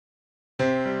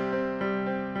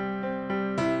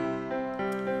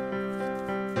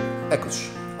Eccoci,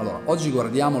 allora oggi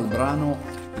guardiamo il brano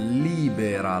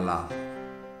Liberala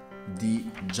di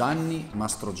Gianni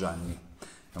Mastrogianni.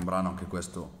 È un brano anche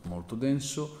questo molto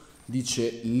denso,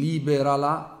 dice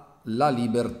liberala la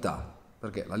libertà,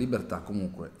 perché la libertà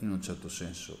comunque in un certo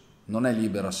senso non è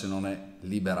libera se non è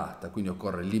liberata, quindi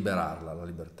occorre liberarla la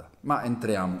libertà. Ma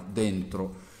entriamo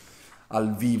dentro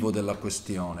al vivo della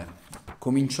questione.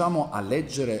 Cominciamo a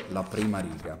leggere la prima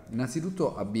riga.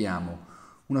 Innanzitutto abbiamo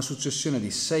una successione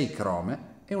di 6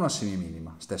 crome e una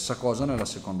semiminima. Stessa cosa nella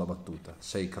seconda battuta,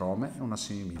 6 crome e una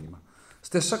semiminima.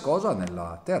 Stessa cosa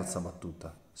nella terza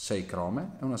battuta, 6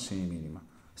 crome e una semiminima.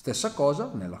 Stessa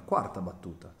cosa nella quarta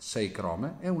battuta, 6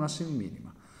 crome e una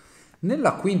semiminima.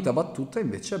 Nella quinta battuta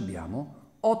invece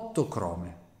abbiamo 8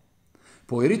 crome.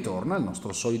 Poi ritorna il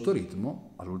nostro solito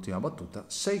ritmo, all'ultima battuta,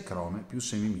 6 crome più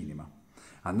semiminima.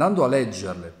 Andando a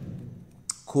leggerle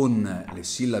con le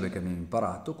sillabe che abbiamo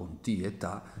imparato, con T e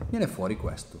Ta, viene fuori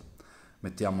questo.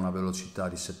 Mettiamo una velocità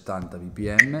di 70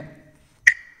 bpm,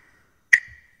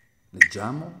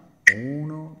 leggiamo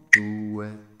 1,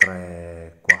 2,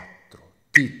 3, 4,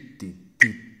 titti,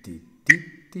 titti,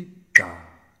 titti, ta,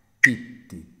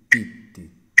 titti,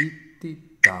 titti,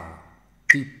 titti, ta,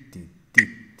 titti,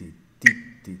 titti,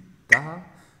 titti, ta,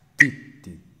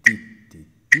 titti,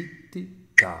 titti, titti,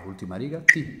 ta, ultima riga,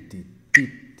 titti,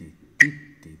 titti, titti,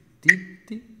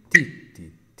 titti,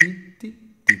 titti,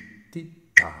 titti, titti,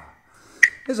 ta.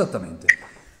 Esattamente.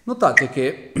 Notate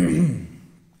che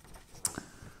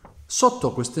sotto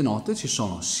a queste note ci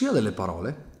sono sia delle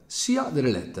parole sia delle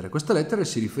lettere. Queste lettere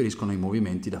si riferiscono ai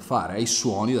movimenti da fare, ai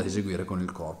suoni da eseguire con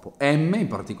il corpo. M in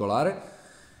particolare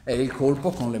è il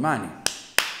colpo con le mani.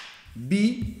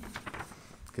 B,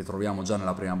 che troviamo già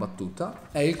nella prima battuta,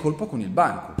 è il colpo con il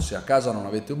banco. Se a casa non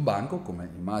avete un banco, come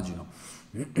immagino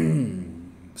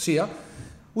sia,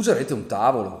 userete un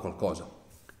tavolo o qualcosa.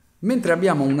 Mentre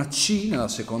abbiamo una C nella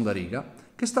seconda riga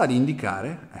che sta ad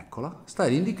indicare, eccola, sta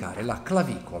ad indicare la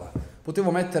clavicola. Potevo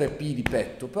mettere P di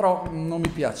petto, però non mi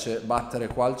piace battere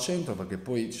qua al centro perché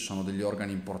poi ci sono degli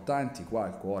organi importanti, qua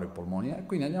il cuore, i polmoni,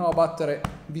 quindi andiamo a battere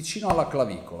vicino alla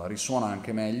clavicola, risuona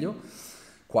anche meglio.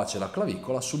 Qua c'è la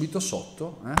clavicola, subito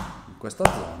sotto, in questa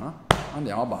zona,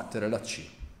 andiamo a battere la C.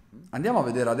 Andiamo a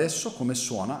vedere adesso come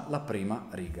suona la prima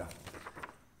riga.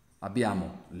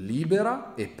 Abbiamo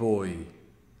libera e poi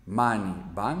mani,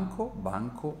 banco,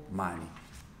 banco, mani.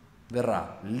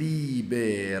 Verrà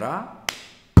libera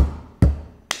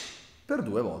per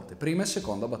 2 volte, prima e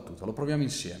seconda battuta. Lo proviamo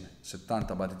insieme,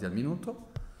 70 battiti al minuto.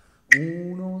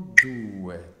 1,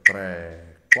 2,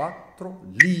 3, 4,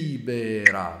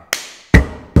 libera,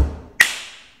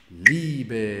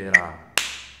 libera.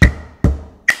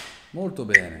 Molto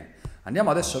bene. Andiamo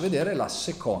adesso a vedere la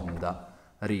seconda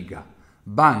riga.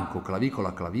 Banco,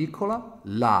 clavicola, clavicola,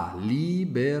 la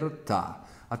libertà.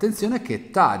 Attenzione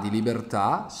che ta di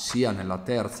libertà, sia nella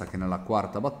terza che nella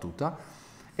quarta battuta,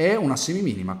 è una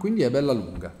semiminima, quindi è bella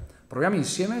lunga. Proviamo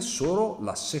insieme solo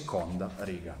la seconda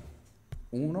riga.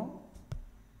 1,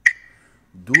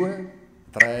 2,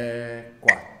 3,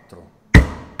 4.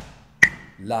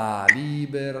 La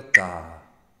libertà.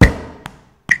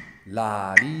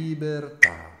 La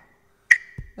libertà.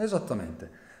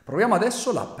 Esattamente. Proviamo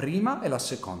adesso la prima e la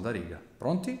seconda riga.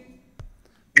 Pronti?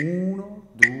 1,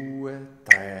 2,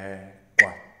 3,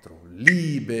 4.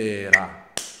 Libera.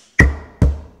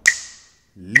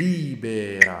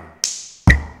 Libera.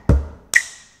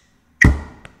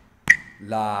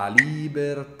 La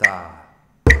libertà.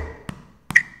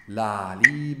 La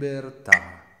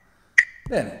libertà.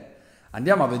 Bene,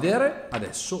 andiamo a vedere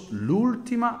adesso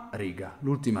l'ultima riga.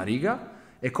 L'ultima riga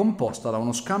è composta da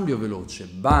uno scambio veloce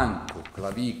banco,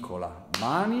 clavicola,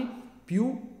 mani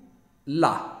più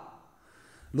la.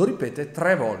 Lo ripete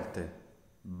 3 volte.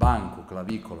 Banco,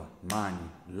 clavicola, mani,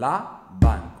 la,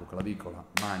 banco, clavicola,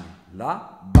 mani,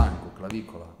 la, banco,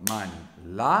 clavicola, mani,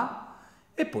 la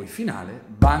e poi finale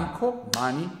banco,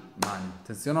 mani, mani.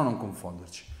 Attenzione a non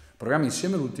confonderci. Proviamo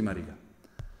insieme l'ultima riga.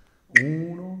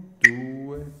 1,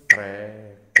 2,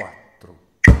 3, 4.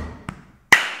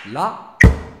 La,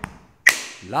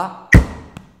 la,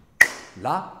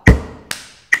 la,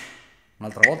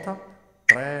 un'altra volta,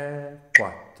 3,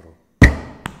 4,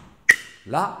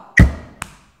 la,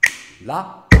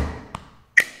 la,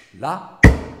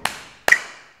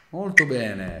 molto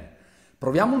bene.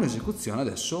 Proviamo un'esecuzione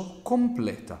adesso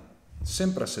completa,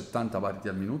 sempre a 70 battiti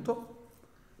al minuto.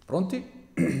 Pronti?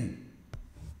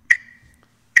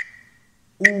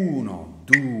 1,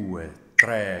 2,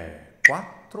 3,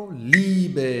 4,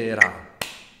 libera.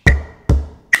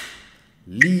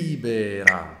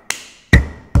 Libera.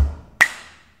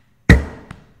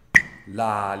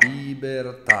 La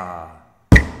libertà.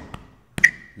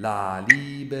 la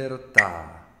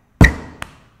libertà,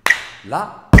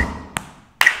 la,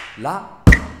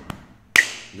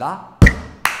 la.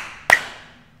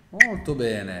 Molto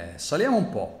bene, saliamo un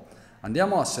po',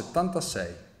 andiamo a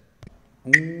 76.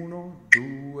 1,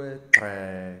 2,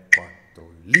 3,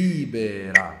 4,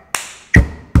 libera,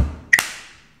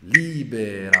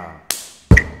 libera,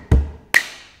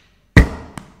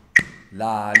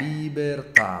 la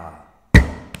libertà,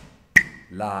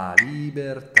 la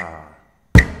libertà,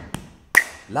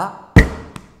 la,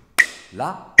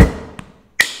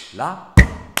 la.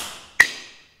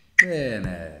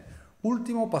 Bene,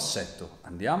 ultimo passetto,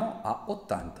 andiamo a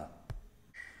 80.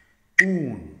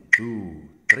 1, 2,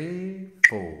 3,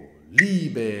 4,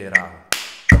 libera,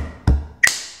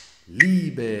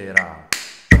 libera,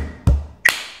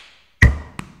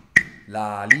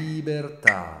 la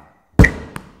libertà,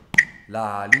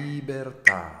 la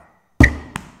libertà,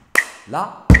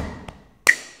 la.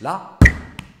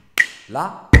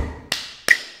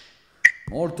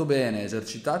 Molto bene,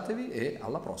 esercitatevi e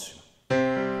alla prossima.